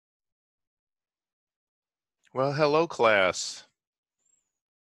Well, hello, class.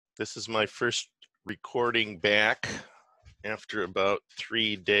 This is my first recording back after about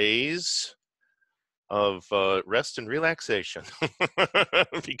 3 days of rest and relaxation.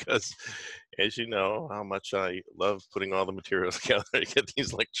 Because, as you know, how much I love putting all the materials together to get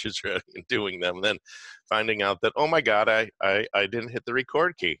these lectures ready and doing them, and then finding out that, oh my God, I didn't hit the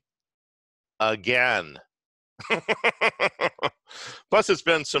record key again. Plus, it's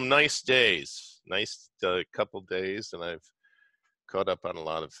been some nice days, nice couple days, and I've caught up on a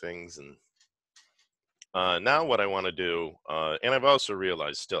lot of things. And now what I want to do, and I've also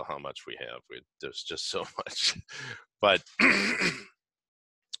realized still how much we have. There's just so much, but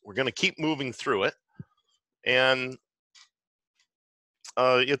we're going to keep moving through it. And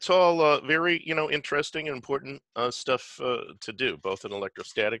it's all very, interesting and important stuff to do, both in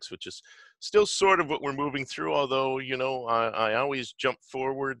electrostatics, which is still sort of what we're moving through, although, I always jump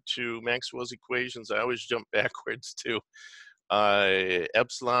forward to Maxwell's equations. I always jump backwards to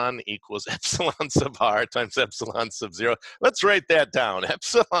epsilon equals epsilon sub r times epsilon sub 0. Let's write that down.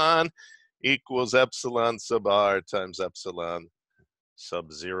 Epsilon equals epsilon sub r times epsilon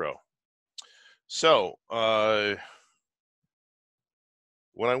sub 0. So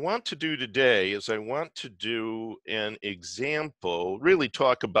what I want to do today is I want to do an example, really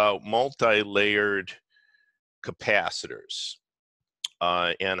talk about multi-layered capacitors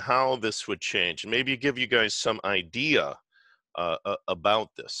and how this would change, and maybe give you guys some idea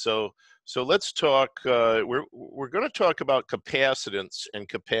about this. So let's talk. We're going to talk about capacitance and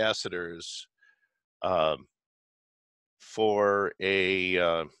capacitors for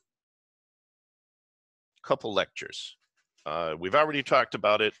a couple lectures. We've already talked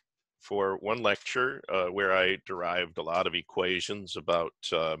about it for one lecture where I derived a lot of equations about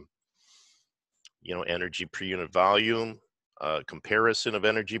energy per unit volume, comparison of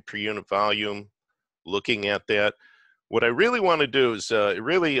energy per unit volume, looking at that. What I really want to do is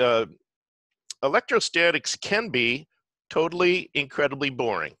electrostatics can be totally incredibly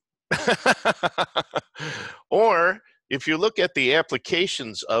boring. Or if you look at the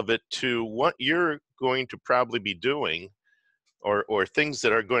applications of it to what you're going to probably be doing, or things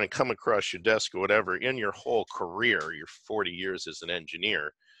that are going to come across your desk or whatever in your whole career, your 40 years as an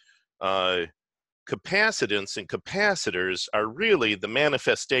engineer, capacitance and capacitors are really the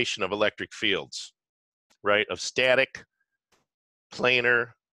manifestation of electric fields, right? Of static,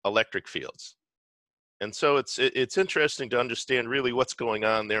 planar electric fields. And so it's interesting to understand really what's going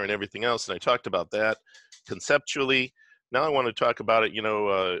on there and everything else. And I talked about that conceptually. Now I want to talk about it,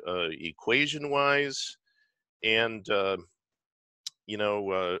 equation-wise, and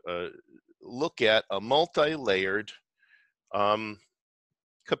look at a multi-layered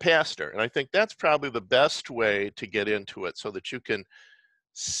capacitor. And I think that's probably the best way to get into it, so that you can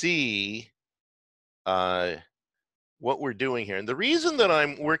see what we're doing here. And the reason that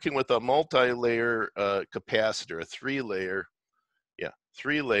I'm working with a multi-layer capacitor, a three-layer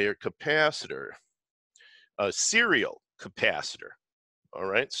capacitor, a serial capacitor. All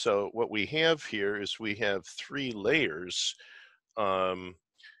right, so what we have here is we have 3 layers, and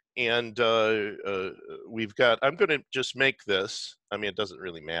we've got, I'm going to just make this, I mean, it doesn't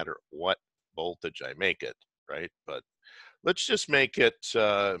really matter what voltage I make it, right? But let's just make it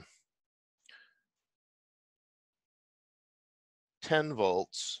 10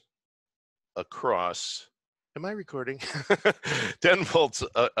 volts across. Am I recording? 10 volts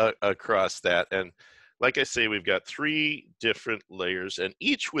across that. And like I say, we've got 3 different layers, and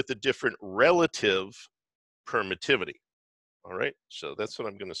each with a different relative permittivity. All right, so that's what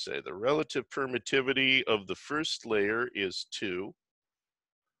I'm going to say. The relative permittivity of the first layer is 2.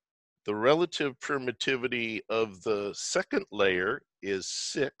 The relative permittivity of the second layer is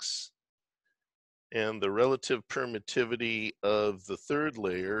 6. And the relative permittivity of the third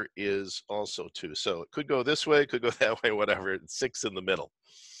layer is also 2. So it could go this way, it could go that way, whatever. It's 6 in the middle.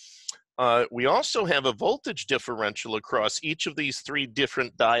 We also have a voltage differential across each of these 3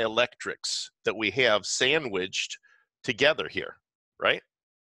 different dielectrics that we have sandwiched together here, right?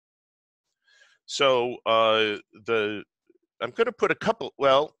 So I'm going to put a couple,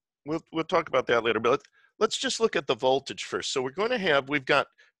 well, we'll talk about that later, but let's just look at the voltage first. So we're going to have, we've got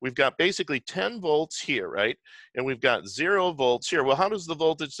basically 10 volts here, right? And we've got 0 volts here. Well, how does the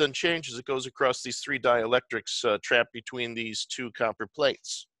voltage then change as it goes across these 3 dielectrics trapped between these 2 copper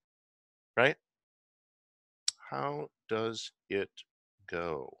plates, right? How does it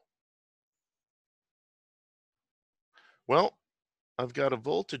go? Well, I've got a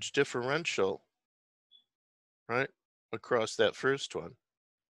voltage differential, right, across that first one.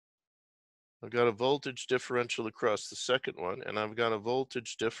 I've got a voltage differential across the second one, and I've got a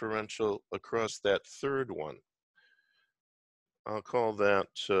voltage differential across that third one. I'll call that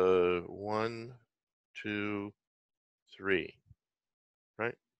 1, 2, 3,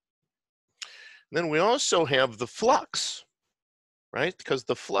 right? And then we also have the flux, right? Because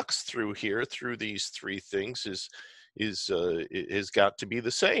the flux through here, through these three things, is got to be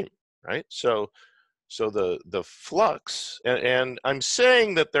the same, right? So the flux, and I'm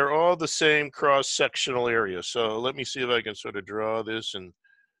saying that they're all the same cross-sectional area. So let me see if I can sort of draw this in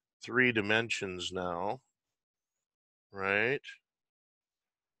 3 dimensions now, right?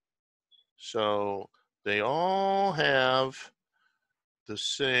 So they all have the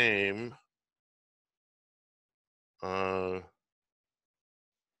same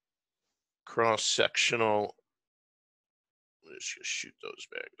cross-sectional, let's just shoot those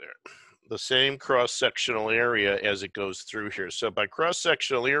back there. The same cross-sectional area as it goes through here. So by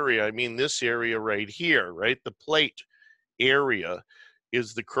cross-sectional area, I mean this area right here, right? The plate area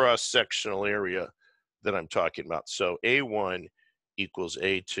is the cross-sectional area that I'm talking about. So A1 equals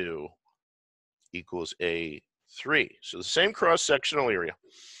A2 equals A3. So the same cross-sectional area.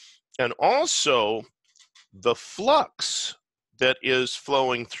 And also the flux that is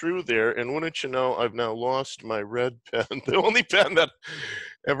flowing through there, and wouldn't you know, I've now lost my red pen. The only pen that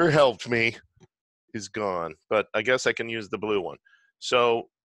ever helped me is gone, but I guess I can use the blue one. So,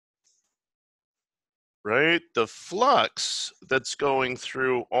 right, the flux that's going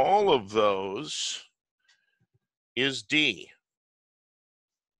through all of those is D.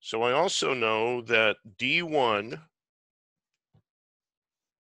 So I also know that D1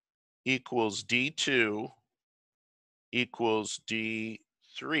 equals D2 equals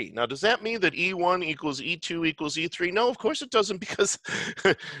D3. Now, does that mean that E1 equals E2 equals E3? No, of course it doesn't, because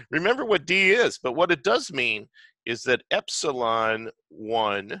remember what D is. But what it does mean is that epsilon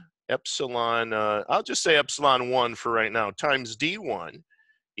 1, I'll just say epsilon 1 for right now, times D1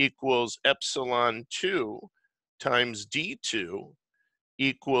 equals epsilon 2 times D2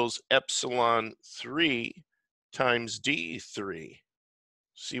 equals epsilon 3 times D3.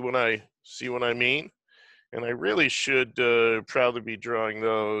 See what I mean? And I really should probably be drawing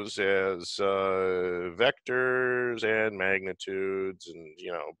those as vectors and magnitudes, and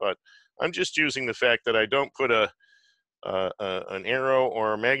but I'm just using the fact that I don't put an arrow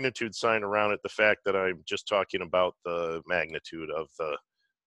or a magnitude sign around it, the fact that I'm just talking about the magnitude of the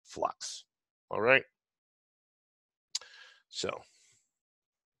flux. All right. So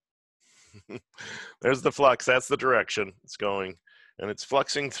there's the flux. That's the direction it's going. And it's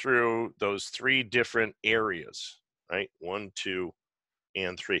fluxing through those 3 different areas, right? 1, 2,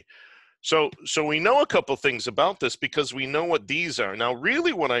 and 3. So we know a couple things about this because we know what these are. Now,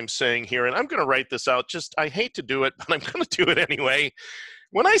 really what I'm saying here, and I'm going to write this out, I hate to do it, but I'm going to do it anyway.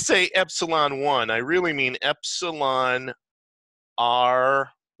 When I say epsilon 1, I really mean epsilon R1.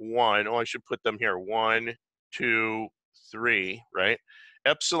 Oh, I should put them here. 1, 2, 3, right?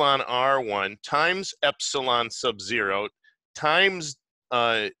 Epsilon R1 times epsilon sub 0 times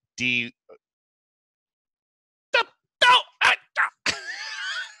D.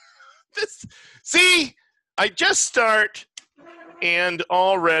 See, I just start and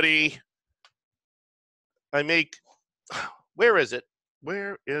already I make, where is it?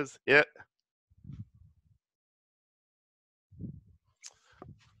 Where is it?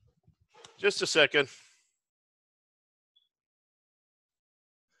 Just a second.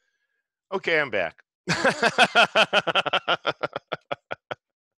 Okay, I'm back.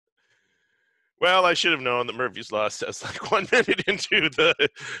 Well, I should have known that Murphy's Law says like 1 minute into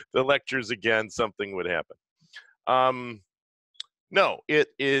the lectures again, something would happen. No, it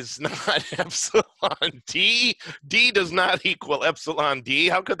is not epsilon D. D does not equal epsilon D.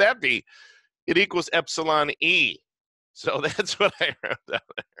 How could that be? It equals epsilon E. So that's what I wrote down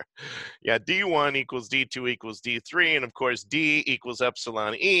there. Yeah, D1 equals D2 equals D3, and of course D equals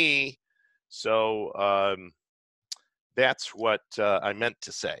epsilon E. So that's what I meant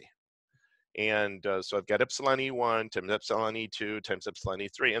to say. And so I've got epsilon E1 times epsilon E2 times epsilon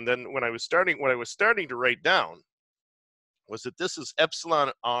E3. And then what I was starting to write down was that this is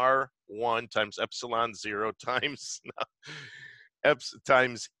epsilon R1 times epsilon 0 times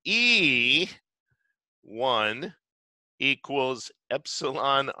times E1 equals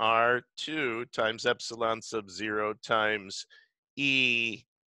epsilon R2 times epsilon sub 0 times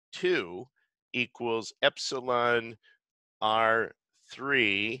E2 equals epsilon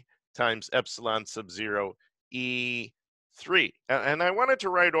R3 times epsilon sub 0 E3. And I wanted to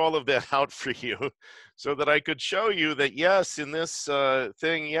write all of that out for you so that I could show you that, yes, in this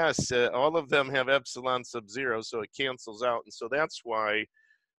thing, yes, all of them have epsilon sub 0, so it cancels out. And so that's why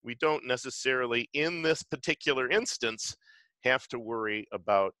we don't necessarily, in this particular instance, have to worry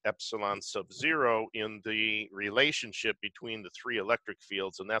about epsilon sub 0 in the relationship between the three electric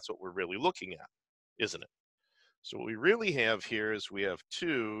fields, and that's what we're really looking at, isn't it? So what we really have here is we have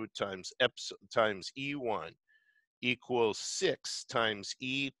 2 times E1 equals 6 times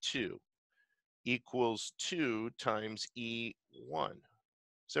E2 equals 2 times E1.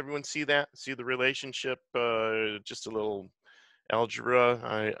 Does everyone see that? See the relationship? Just a little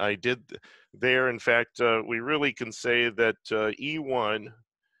algebra I did there. In fact, we really can say that E1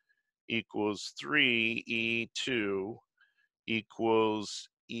 equals 3E2 equals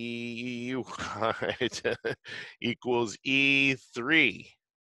E equals E3.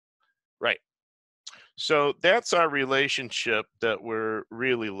 Right. So that's our relationship that we're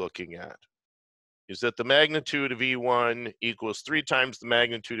really looking at, is that the magnitude of E1 equals 3 times the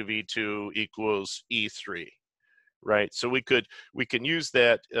magnitude of E2 equals E3. Right, so we can use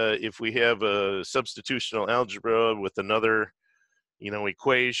that if we have a substitutional algebra with another,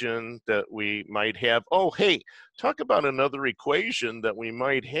 equation that we might have. Oh, hey, talk about another equation that we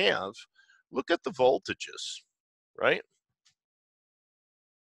might have. Look at the voltages, right?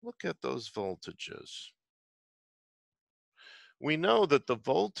 Look at those voltages. We know that the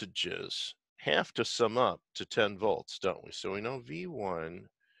voltages have to sum up to 10 volts, don't we? So we know V1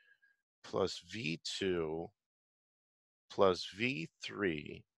 plus V2 plus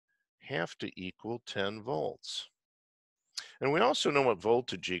V3 have to equal 10 volts. And we also know what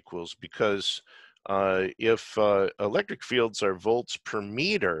voltage equals because if electric fields are volts per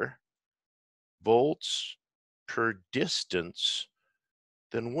meter, volts per distance,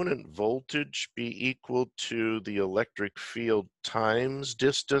 then wouldn't voltage be equal to the electric field times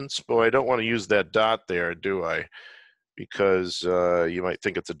distance? Boy, I don't want to use that dot there, do I? Because you might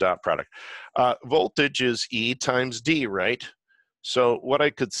think it's a dot product. Voltage is E times D, right? So what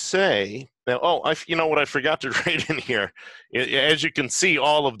I could say now, you know what I forgot to write in here. As you can see,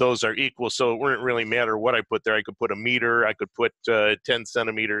 all of those are equal, so it wouldn't really matter what I put there. I could put a meter, I could put 10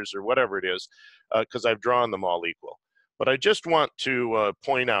 centimeters or whatever it is, because I've drawn them all equal. But I just want to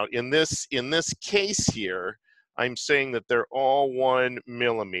point out in this case here, I'm saying that they're all 1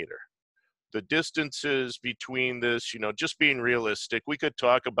 millimeter. The distances between this, just being realistic, we could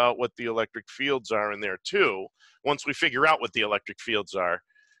talk about what the electric fields are in there too. Once we figure out what the electric fields are,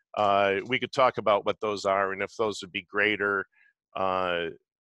 we could talk about what those are and if those would be greater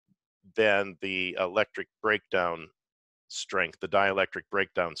than the electric breakdown strength, the dielectric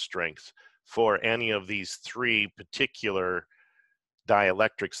breakdown strength for any of these 3 particular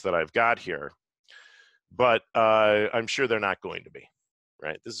dielectrics that I've got here. But I'm sure they're not going to be.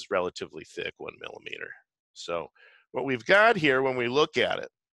 Right, this is relatively thick, 1 millimeter. So what we've got here when we look at it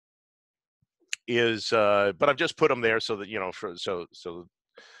is, but I've just put them there so that,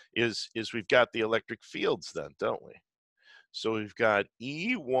 is we've got the electric fields then, don't we? So we've got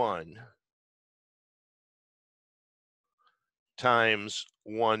E1 times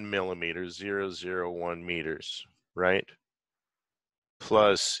 1 millimeter, 0.001 meters, right?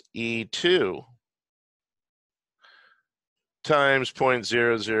 Plus E2 times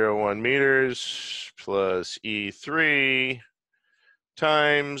 0.001 meters plus E3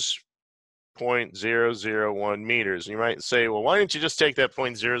 times 0.001 meters. And you might say, well, why didn't you just take that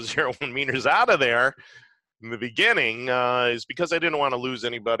 0.001 meters out of there in the beginning? Is because I didn't want to lose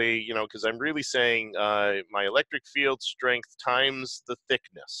anybody, because I'm really saying my electric field strength times the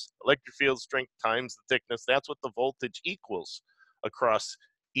thickness. Electric field strength times the thickness, that's what the voltage equals across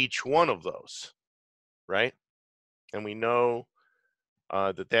each one of those, right? And we know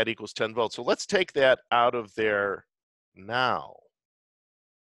that equals 10 volts. So let's take that out of there now.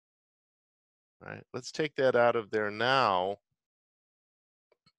 All right, let's take that out of there now.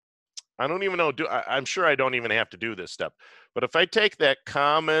 I don't even know, I'm sure I don't even have to do this step. But if I take that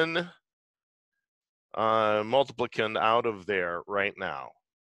common multiplicand out of there right now,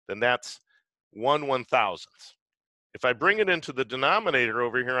 then that's 1/1000th. If I bring it into the denominator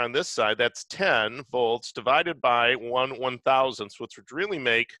over here on this side, that's 10 volts divided by 1/1000th, which would really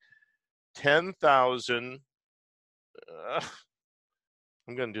make 10,000.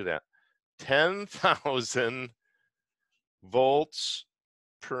 I'm going to do that. 10,000 volts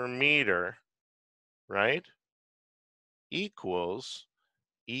per meter, right? Equals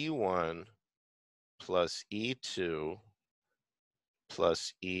E1 plus E2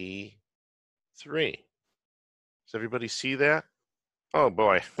 plus E3. Does everybody see that? Oh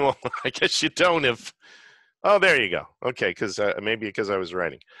boy, well, I guess you don't if, oh, there you go. Okay, because maybe because I was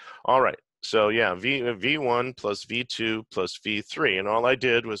writing. All right, so yeah, V1 plus V2 plus V3, and all I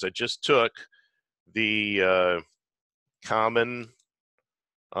did was I just took the common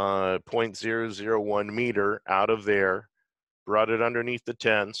 0.001 meter out of there, brought it underneath the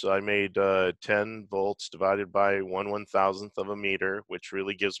 10. So I made 10 volts divided by 1/1000th of a meter, which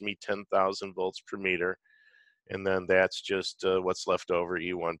really gives me 10,000 volts per meter. And then that's just what's left over,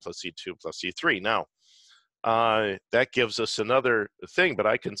 E1 plus E2 plus E3. Now, that gives us another thing, but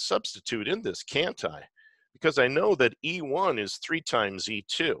I can substitute in this, can't I? Because I know that E1 is 3 times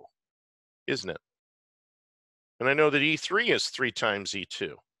E2, isn't it? And I know that E3 is 3 times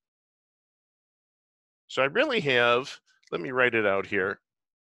E2. So I really have, let me write it out here.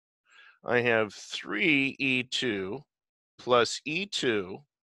 I have 3E2 plus E2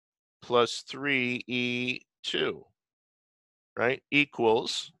 plus 3E2, right?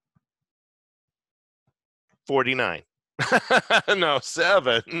 Equals 49. No,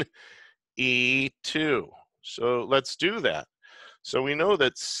 7E2. So let's do that. So we know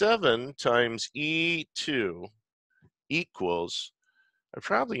that 7 times E2 equals, I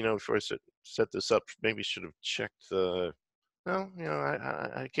probably, before I set this up, maybe should have checked the, well,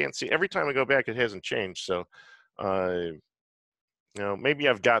 I can't see. Every time I go back, it hasn't changed. So, maybe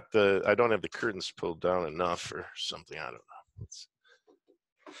I don't have the curtains pulled down enough or something. I don't know.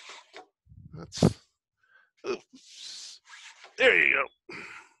 Oops. There you go.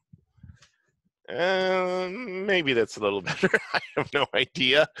 Maybe that's a little better. I have no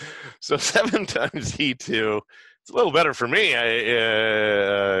idea. So 7 times E2, it's a little better for me,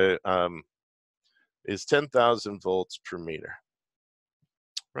 is 10,000 volts per meter.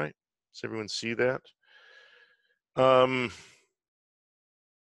 Right? Does everyone see that?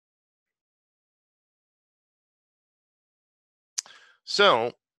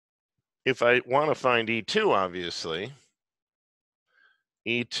 So if I want to find E2, obviously,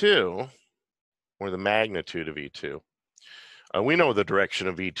 E2, or the magnitude of E2, we know the direction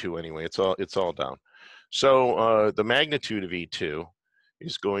of E2 anyway. It's all down. So the magnitude of E2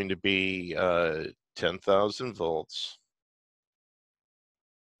 is going to be 10,000 volts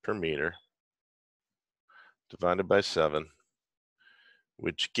per meter divided by 7,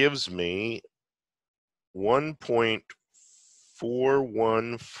 which gives me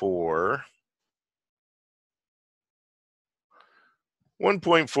 1.414.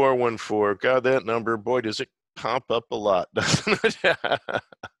 1.414. God, that number, boy, does it pop up a lot, doesn't it?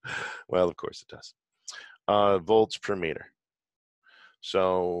 Well, of course it does. Volts per meter.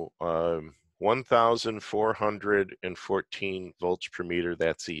 So 1,414 volts per meter,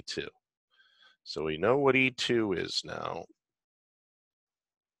 that's E2. So we know what E2 is now.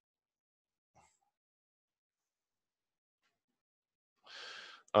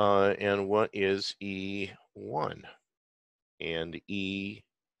 And what is E1 and E3,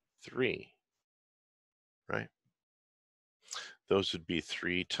 right? Those would be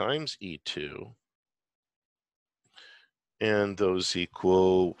 3 times E2. And those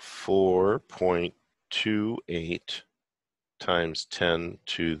equal 4.28 times 10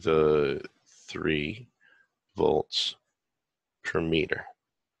 to the 3 volts per meter.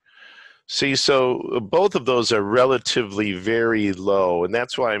 See, so both of those are relatively very low, and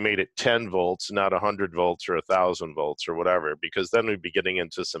that's why I made it 10 volts, not 100 volts or 1,000 volts or whatever, because then we'd be getting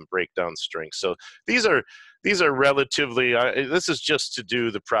into some breakdown strengths. So these are relatively, this is just to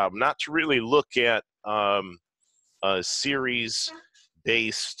do the problem, not to really look at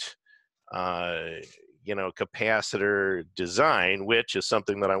series-based, capacitor design, which is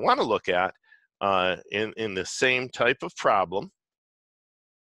something that I want to look at in the same type of problem.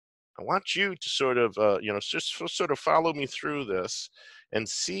 I want you to sort of, just sort of follow me through this and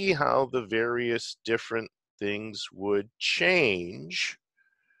see how the various different things would change.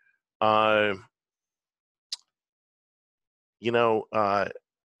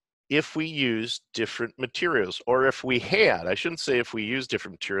 If we use different materials, or if we had, I shouldn't say if we use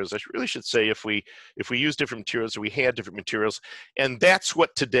different materials, I really should say if we use different materials, or we had different materials, and that's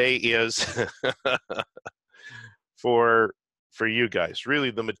what today is for you guys. Really,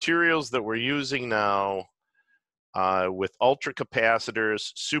 the materials that we're using now with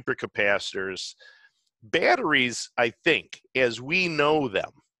ultracapacitors, supercapacitors, batteries, I think, as we know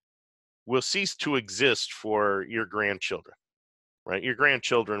them, will cease to exist for your grandchildren. Right? Your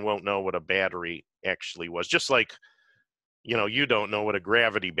grandchildren won't know what a battery actually was, just like, you don't know what a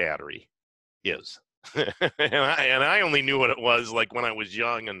gravity battery is. and I only knew what it was like when I was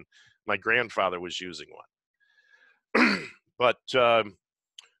young and my grandfather was using one. But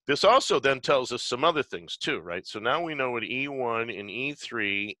this also then tells us some other things too, right? So now we know what E1 and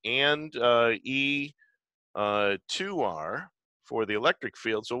E3 and E2 are for the electric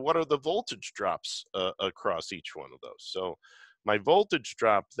field. So what are the voltage drops across each one of those? So my voltage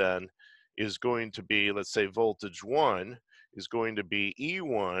drop then is going to be, let's say voltage 1 is going to be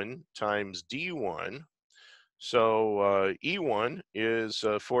E1 times D1. So E1 is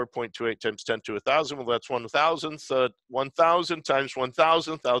 4.28 times 10 to 1,000. Well, that's 1,000th. 1,000 times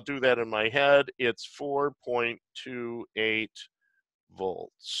 1,000th. I'll do that in my head. It's 4.28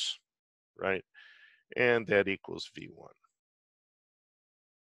 volts, right? And that equals V1.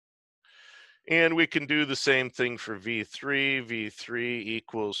 And we can do the same thing for V3. V3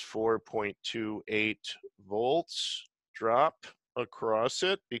 equals 4.28 volts drop across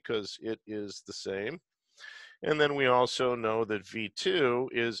it because it is the same. And then we also know that V2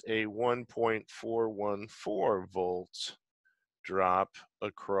 is a 1.414 volts drop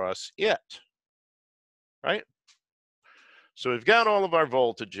across it, right? So we've got all of our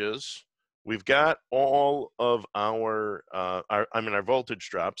voltages. We've got all of our voltage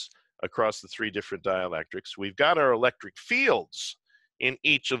drops across the three different dielectrics. We've got our electric fields in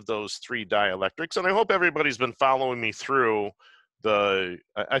each of those three dielectrics. And I hope everybody's been following me through I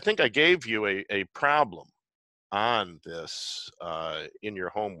think I gave you a problem on this in your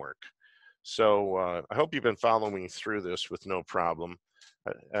homework. So I hope you've been following through this with no problem.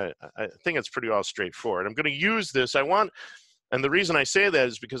 I think it's pretty all straightforward. I'm going to use this. And the reason I say that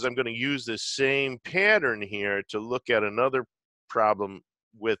is because I'm going to use this same pattern here to look at another problem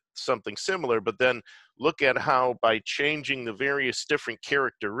with something similar, but then look at how by changing the various different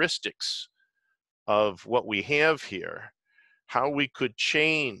characteristics of what we have here, how we could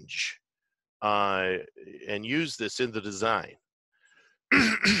change and use this in the design.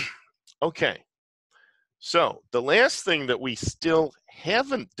 Okay, so the last thing that we still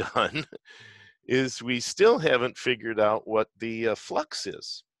haven't done is we still haven't figured out what the flux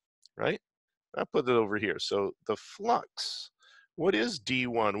is, right? I'll put it over here. So the flux, what is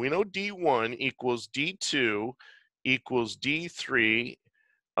D1? We know D1 equals D2 equals D3,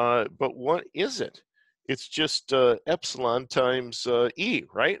 but what is it? It's just epsilon times E,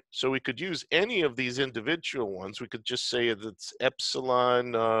 right? So we could use any of these individual ones. We could just say that it's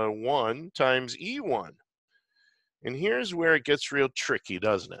epsilon 1 times E1. And here's where it gets real tricky,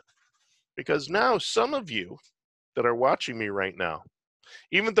 doesn't it? Because now some of you that are watching me right now,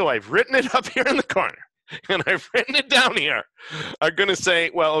 even though I've written it up here in the corner and I've written it down here, are going to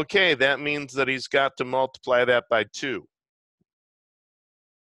say, well, okay, that means that he's got to multiply that by 2.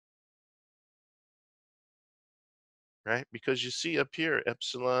 Right? Because you see up here,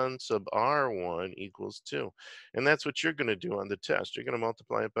 epsilon sub R1 equals 2. And that's what you're going to do on the test. You're going to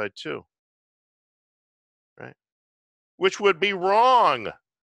multiply it by 2. Right? Which would be wrong,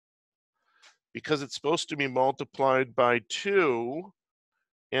 because it's supposed to be multiplied by 2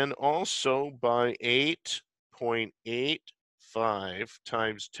 and also by 8.85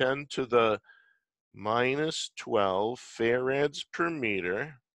 times 10 to the minus 12 farads per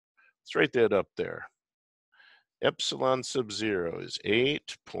meter. Let's write that up there. Epsilon sub 0 is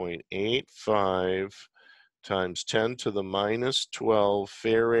 8.85 times 10 to the minus 12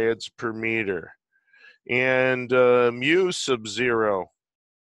 farads per meter. And mu sub 0.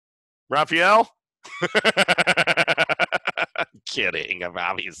 Raphael? Kidding.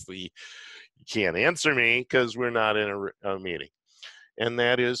 Obviously, you can't answer me because we're not in a meeting. And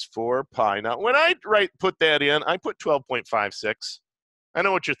that is 4 pi. Now, when I put that in, I put 12.56. I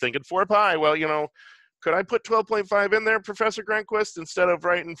know what you're thinking, 4 pi. Well, you know, could I put 12.5 in there, Professor Grenquist, instead of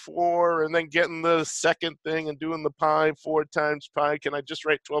writing 4 and then getting the second thing and doing the pi, 4 times pi? Can I just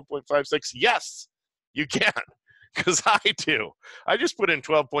write 12.56? Yes, you can, because I do. I just put in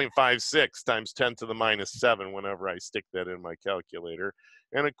 12.56 times 10 to the minus 7 whenever I stick that in my calculator.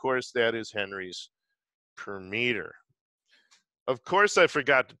 And of course, that is Henry's per meter. Of course, I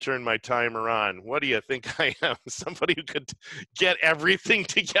forgot to turn my timer on. What do you think I am? Somebody who could get everything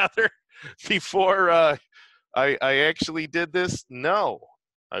together before I actually did this? No.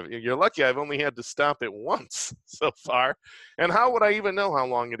 You're lucky I've only had to stop it once so far. And how would I even know how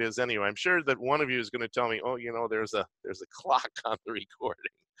long it is anyway? I'm sure that one of you is going to tell me, oh, you know, there's a clock on the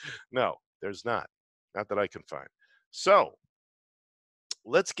recording. No, there's not. Not that I can find. So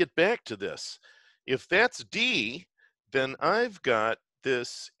let's get back to this. If that's D, then I've got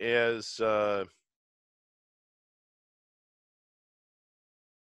this as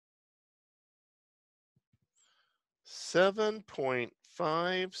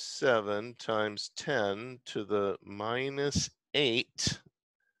 7.57 times 10 to the minus 8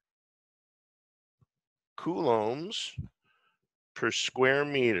 coulombs per square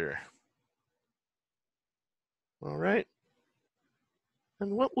meter. All right.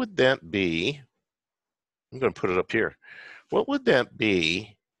 And what would that be? I'm going to put it up here. What would that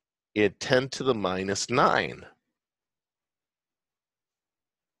be at 10 to the minus 9?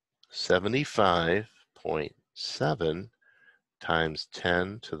 75.7 times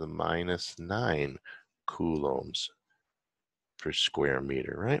 10 to the minus 9 coulombs per square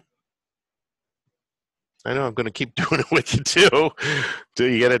meter, right? I know I'm going to keep doing it with you too till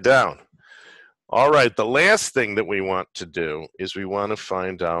you get it down. All right, the last thing that we want to do is we want to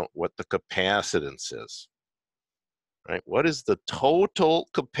find out what the capacitance is, right? What is the total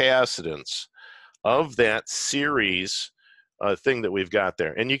capacitance of that series thing that we've got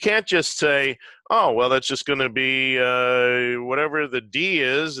there? And you can't just say, oh, well, that's just going to be whatever the D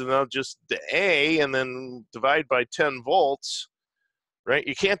is, and I'll just the A and then divide by 10 volts, right?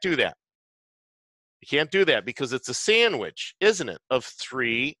 You can't do that. You can't do that because it's a sandwich, isn't it, of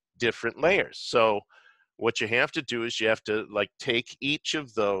 3 different layers. So what you have to do is you have to like take each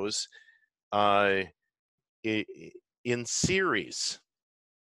of those in series.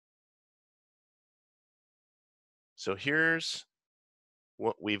 So here's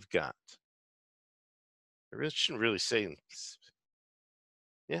what we've got. I really shouldn't really say,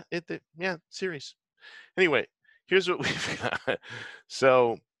 yeah, series. Anyway, here's what we've got.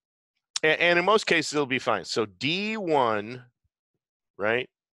 So, and in most cases it'll be fine. So D1, right,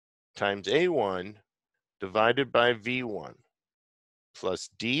 times A1 divided by V1 plus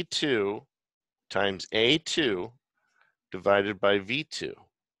D2 times A2 divided by V2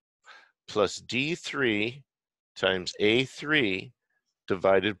 plus D3 times A3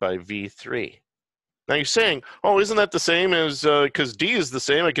 divided by V3. Now you're saying, oh, isn't that the same as, because D is the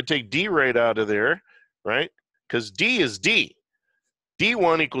same, I could take D right out of there, right? Because D is D.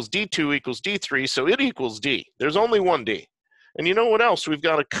 D1 equals D2 equals D3, so it equals D. There's only one D. And you know what else? We've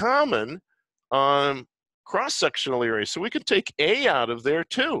got a common cross-sectional area, so we can take A out of there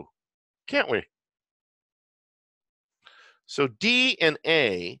too, can't we? So D and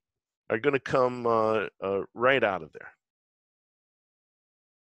A are going to come right out of there.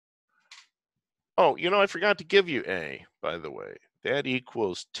 Oh, you know, I forgot to give you A, by the way. That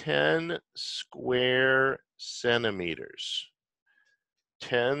equals 10 square centimeters.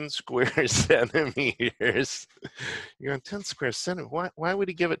 10 square centimeters. You're on 10 square centimeters. Why would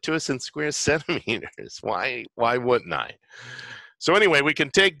he give it to us in square centimeters? Why wouldn't I? So anyway, we can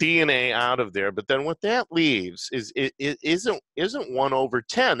take D and A out of there, but then what that leaves is it isn't 1 over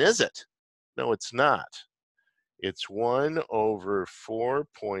 10, is it? No, it's not. It's 1 over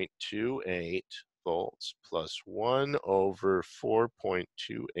 4.28 volts plus 1 over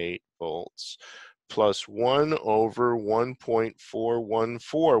 4.28 volts plus 1 over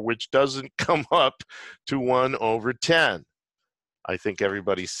 1.414, which doesn't come up to 1 over 10. I think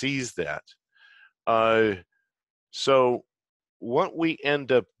everybody sees that. So what we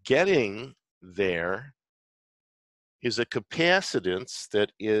end up getting there is a capacitance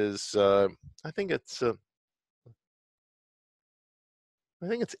that is, I think it's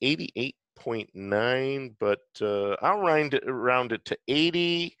 88.9, but I'll round it to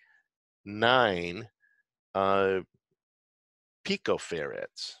 89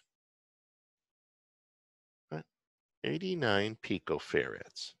 picofarads. Right? 89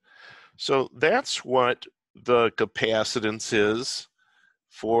 picofarads. So that's what the capacitance is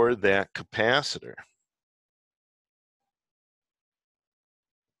for that capacitor.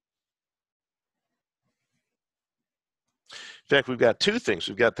 In fact, we've got 2 things.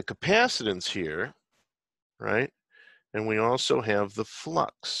 We've got the capacitance here, right? And we also have the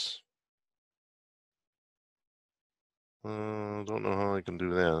flux. Don't know how I can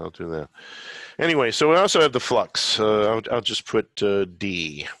do that. I'll do that. Anyway, so we also have the flux. I'll just put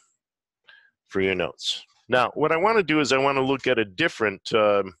D for your notes. Now, what I want to do is I want to look at a different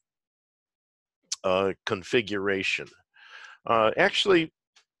configuration. Actually,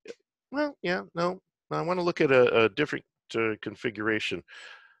 well, yeah, no, I want to look at a different configuration.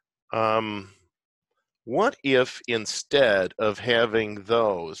 What if instead of having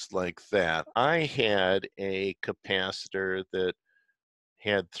those like that, I had a capacitor that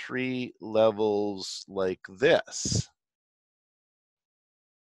had 3 levels like this?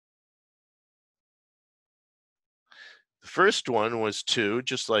 The first one was 2,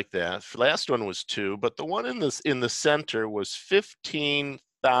 just like that. The last one was 2, but the one in the center was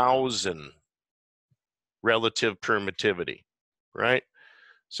 15,000 relative permittivity, right?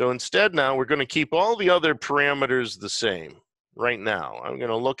 So instead now we're going to keep all the other parameters the same right now. I'm going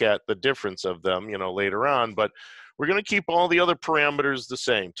to look at the difference of them, you know, later on, but we're going to keep all the other parameters the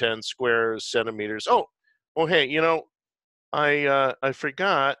same, 10 square centimeters. Oh, hey, you know, I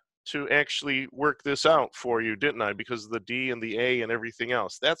forgot to actually work this out for you, didn't I? Because of the D and the A and everything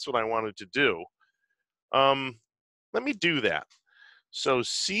else. That's what I wanted to do. Let me do that. So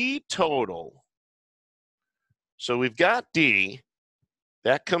C total. So we've got D.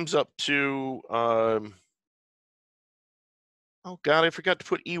 That comes up to Oh God, I forgot to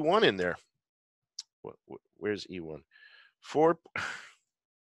put E1 in there. Where's E1? 4.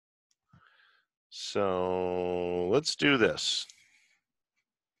 So let's do this.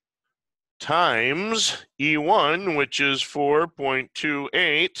 Times E1, which is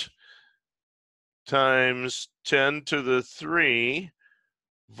 4.28, times 10 to the 3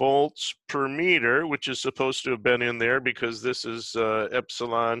 volts per meter, which is supposed to have been in there because this is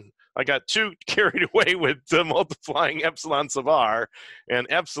epsilon. I got too carried away with multiplying epsilon sub r and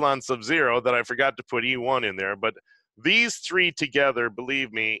epsilon sub 0 that I forgot to put E1 in there. But these three together,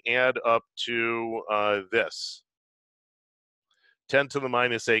 believe me, add up to this. 10 to the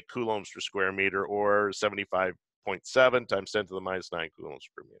minus 8 coulombs per square meter, or 75.7 times 10 to the minus 9 coulombs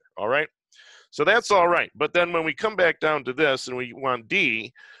per meter. All right? So that's all right. But then when we come back down to this and we want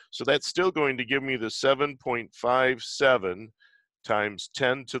D, so that's still going to give me the 7.57 times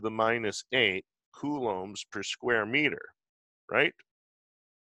 10 to the minus 8 coulombs per square meter, right?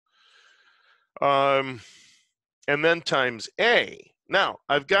 And then times A. Now,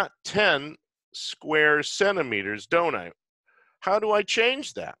 I've got 10 square centimeters, don't I? How do I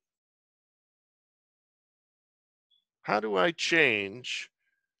change that? How do I change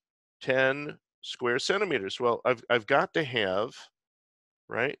 10 square centimeters? Well, I've got to have,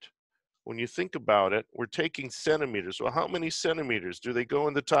 right? When you think about it, we're taking centimeters. Well, how many centimeters? Do they go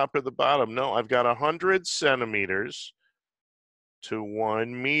in the top or the bottom? No, I've got 100 centimeters to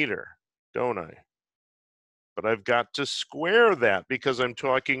 1 meter, don't I? But I've got to square that because I'm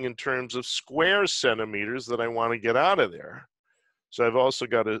talking in terms of square centimeters that I want to get out of there. So I've also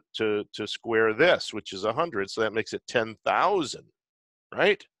got to square this, which is 100, so that makes it 10,000,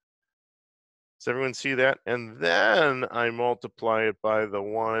 right? Does everyone see that? And then I multiply it by the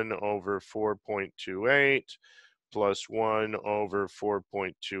 1 over 4.28 plus 1 over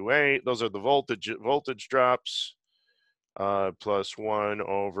 4.28. Those are the voltage drops, plus 1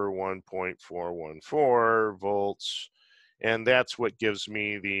 over 1.414 volts. And that's what gives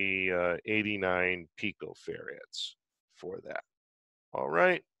me the 89 picofarads for that. All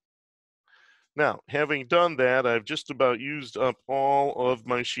right. Now, having done that, I've just about used up all of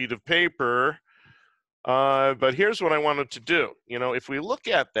my sheet of paper. But here's what I wanted to do. You know, if we look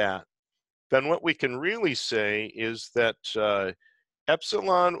at that, then what we can really say is that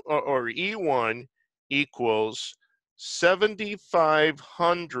epsilon or E1 equals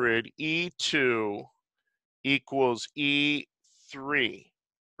 7,500 E2 equals E3,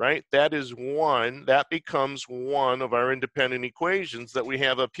 right? That is one. That becomes one of our independent equations that we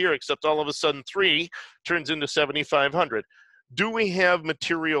have up here, except all of a sudden 3 turns into 7,500. Do we have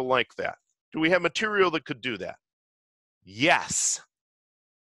material like that? Do we have material that could do that? Yes.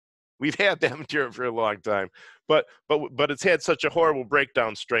 We've had that material for a long time, but it's had such a horrible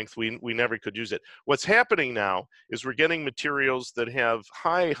breakdown strength, we never could use it. What's happening now is we're getting materials that have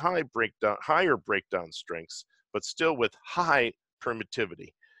higher breakdown strengths, but still with high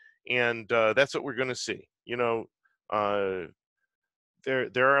permittivity, and that's what we're going to see. You know, there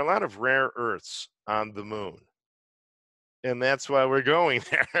are a lot of rare earths on the moon, and that's why we're going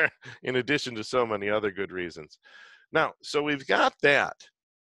there. In addition to so many other good reasons. Now, so we've got that.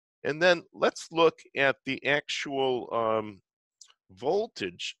 And then let's look at the actual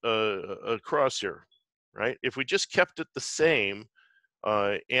voltage across here, right? If we just kept it the same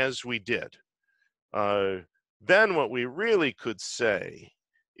as we did, then what we really could say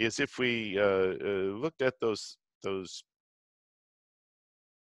is if we looked at those,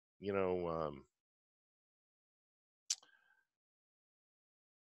 you know,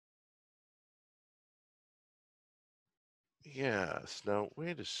 yes. Now,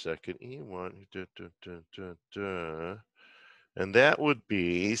 wait a second. E1, and that would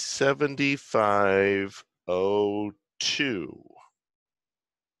be 7502,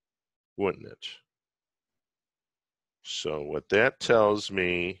 wouldn't it? So what that tells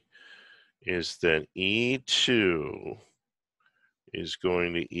me is that E2 is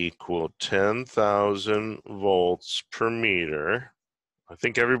going to equal 10,000 volts per meter. I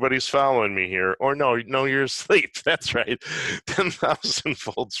think everybody's following me here. Or no, you're asleep. That's right. 10,000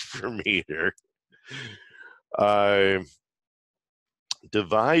 volts per meter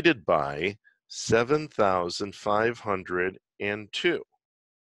divided by 7,502,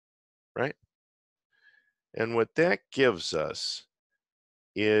 right? And what that gives us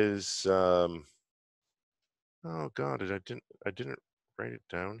is, oh God, I didn't write it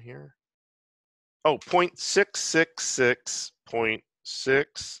down here. Oh,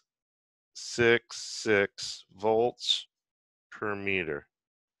 0.666 volts per meter.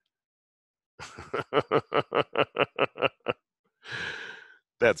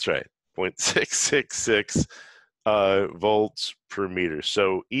 That's right, 0.666 volts per meter.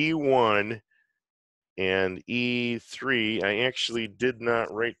 So E1 and E3, I actually did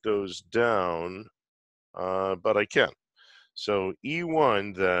not write those down, but I can. So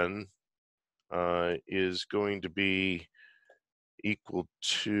E1 then is going to be equal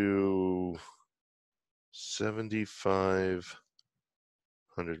to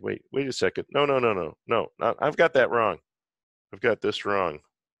 7,500. Wait a second. No. I've got that wrong. I've got this wrong.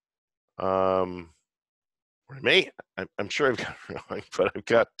 I'm sure I've got it wrong, but I've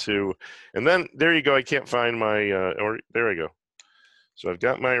got to, and then there you go. I can't find my, or there I go. So I've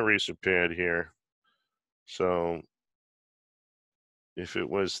got my eraser pad here. So if it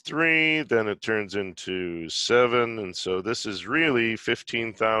was 3, then it turns into 7. And so this is really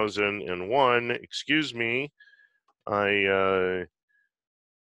 15,001. Excuse me. I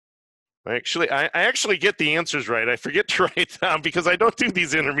actually get the answers right. I forget to write down because I don't do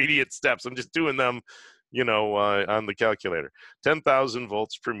these intermediate steps. I'm just doing them, on the calculator. 10,000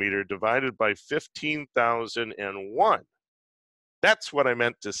 volts per meter divided by 15,001. That's what I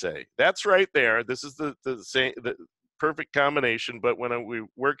meant to say. That's right there. This is the perfect combination. But when we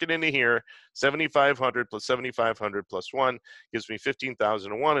work it into here, 7,500 plus 7,500 plus 1 gives me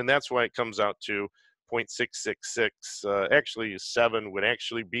 15,001, and that's why it comes out to 0.666. Actually, 7 would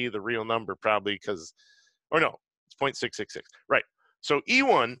actually be the real number probably because, or no, it's 0.666. Right. So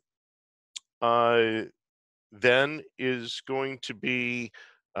E1 then is going to be,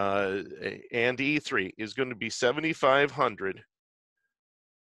 and E3 is going to be 7,500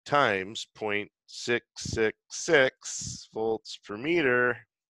 times 0.666 volts per meter.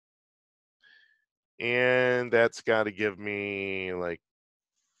 And that's got to give me like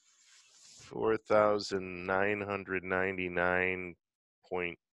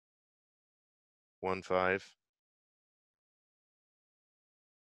 4,999.15.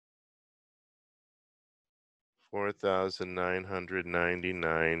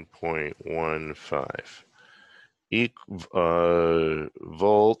 4,999.15.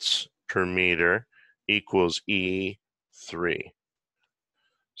 Volts per meter equals E3.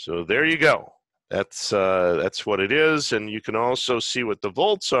 So there you go. That's what it is, and you can also see what the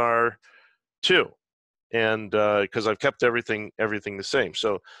volts are too. And because I've kept everything the same.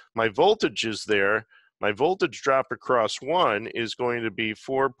 So my voltage is there. My voltage drop across 1 is going to be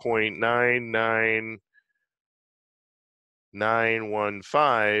 4.99915.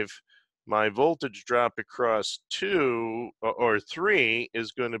 My voltage drop across 2 or 3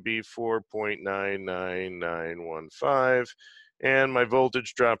 is going to be 4.99915. And my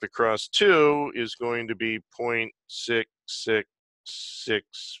voltage drop across 2 is going to be 0.666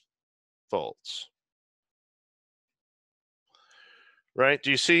 volts. Right?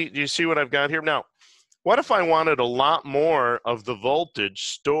 Do you see what I've got here? Now, what if I wanted a lot more of the voltage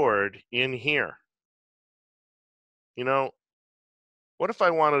stored in here? What if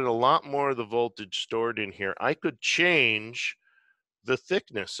I wanted a lot more of the voltage stored in here? I could change the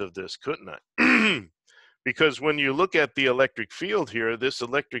thickness of this, couldn't I? Because when you look at the electric field here, this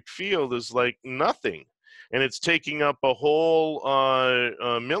electric field is like nothing. And it's taking up a whole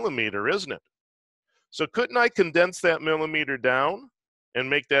millimeter, isn't it? So couldn't I condense that millimeter down and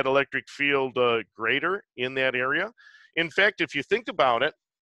make that electric field greater in that area? In fact, if you think about it,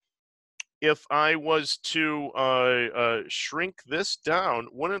 if I was to shrink this down,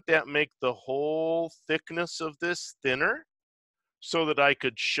 wouldn't that make the whole thickness of this thinner so that I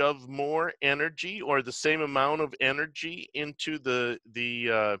could shove more energy or the same amount of energy into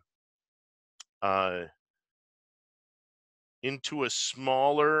into a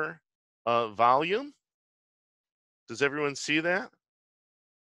smaller volume? Does everyone see that?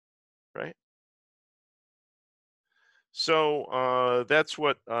 Right? So that's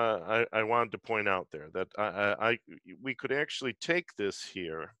what I wanted to point out there, that we could actually take this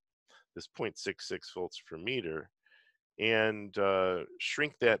here, this 0.66 volts per meter, and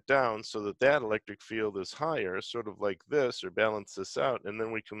shrink that down so that that electric field is higher, sort of like this, or balance this out, and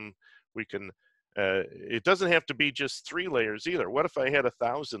then we can it doesn't have to be just 3 layers either. What if I had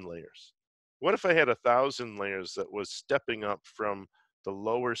 1,000 layers? What if I had 1,000 layers that was stepping up from the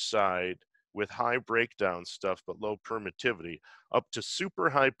lower side with high breakdown stuff but low permittivity up to super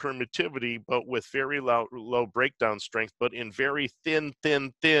high permittivity but with very low breakdown strength, but in very thin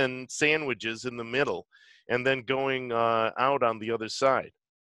sandwiches in the middle, and then going out on the other side?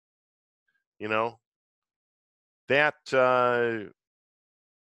 That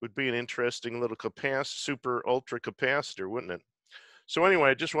would be an interesting little super ultra capacitor, wouldn't it? So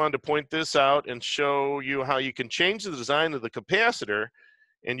anyway, I just wanted to point this out and show you how you can change the design of the capacitor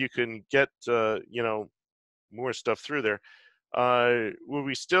and you can get more stuff through there. will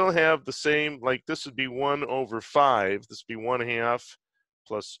we still have the same, like this would be 1/5, this would be 1/2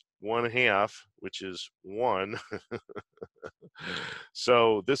 plus 1/2, which is 1.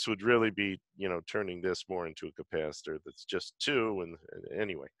 So this would really be, you know, turning this more into a capacitor that's just 2, and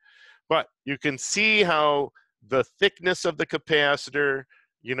anyway. But you can see how the thickness of the capacitor,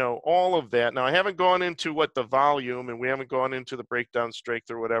 you know, all of that. Now, I haven't gone into what the volume, and we haven't gone into the breakdown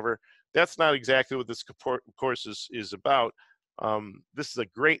strength or whatever. That's not exactly what this course is about. This is a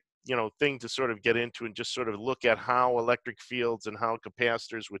great, you know, thing to sort of get into and just sort of look at how electric fields and how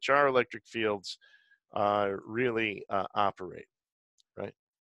capacitors, which are electric fields, really operate, right?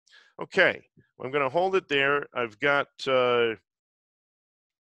 Okay, well, I'm going to hold it there. I've got,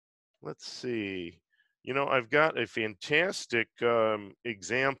 let's see, you know, I've got a fantastic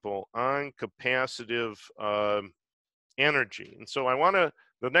example on capacitive energy. And so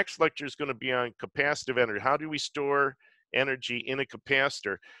the next lecture is going to be on capacitive energy. How do we store energy in a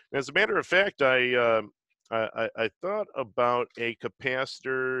capacitor? And as a matter of fact, I thought about a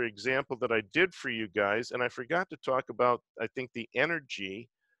capacitor example that I did for you guys, and I forgot to talk about, I think, the energy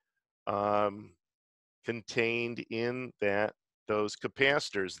um, contained in those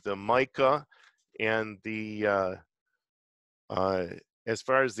capacitors, the mica and the uh, as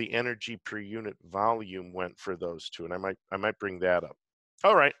far as the energy per unit volume went for those two, and I might bring that up.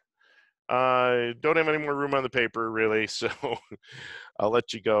 All right, don't have any more room on the paper really, so I'll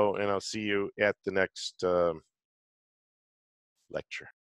let you go, and I'll see you at the next lecture.